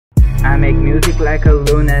I make music like a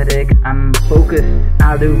lunatic. I'm focused,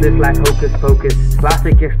 I'll do this like hocus pocus.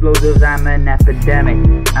 Classic explosives, I'm an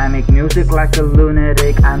epidemic. I make music like a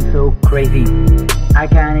lunatic, I'm so crazy. I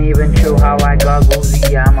can't even show how I got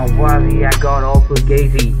woozy. I'm a wazzy, I got all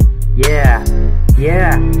fugazi.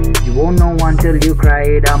 Yeah, you won't know until you cry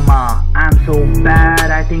it, amma. I'm so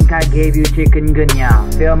bad, I think I gave you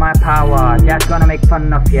chikungunya. Feel my power, just gonna make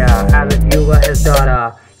fun of ya, as if you were his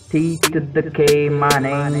daughter. T to the K, my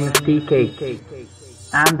name is TK.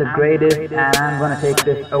 I'm the greatest and I'm gonna take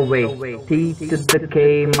this away. T to the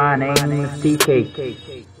K, my name is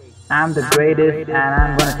TK. I'm the greatest and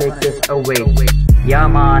I'm gonna take this away. Yeah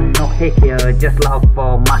man, no hate here, just love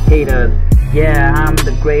for my haters. Yeah, I'm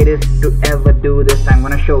the greatest to ever do this, I'm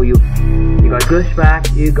gonna show you. You got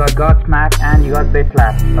gushback, you got godsmack, and you got bit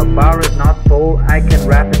slap. A bar is not full, I can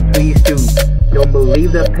rap in threes too. Don't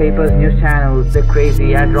believe the papers, news channels, they're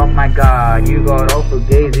crazy, I dropped my guard. You got all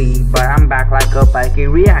fugazi, but I'm back like a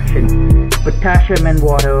pikey reaction. Potassium in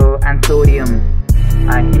water and sodium.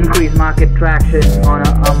 I increase market traction on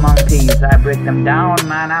among thieves. I break them down,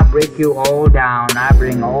 man, I break you all down. I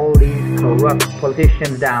bring all these corrupt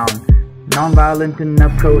politicians down. Non-violent in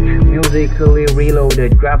approach, musically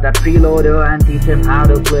reloaded. Grab that freeloader and teach him how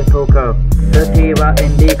to play poker. Sativa,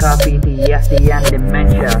 indica, PTSD and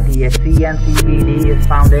dementia. THC and CBD is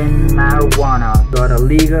found in marijuana. Gotta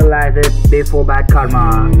legalize it before bad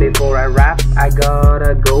karma. Before I rap, I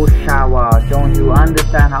gotta go shower. Don't you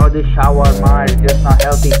understand how this shower is just not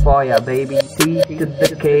healthy for ya, baby? T to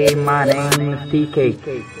the K, my name is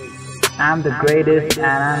TK. I'm the greatest and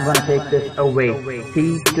I'm gonna take this away.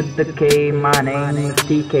 T to the K, my name is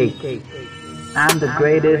TK. I'm the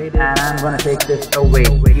greatest and I'm gonna take this away.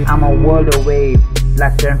 I'm a world away,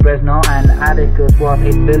 like San Fresno and Atticus was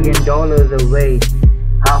 $8 billion away.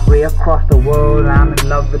 Halfway across the world, I'm in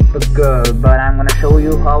love with the girl, but I'm gonna show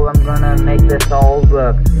you how I'm gonna make this all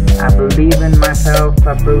work. I believe in myself,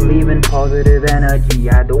 I believe in positive energy.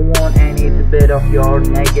 I don't want any bit of your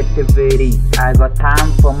negativity. I got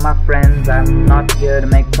time for my friends, I'm not here to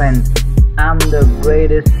make friends. I'm the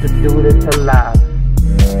greatest to do this alive.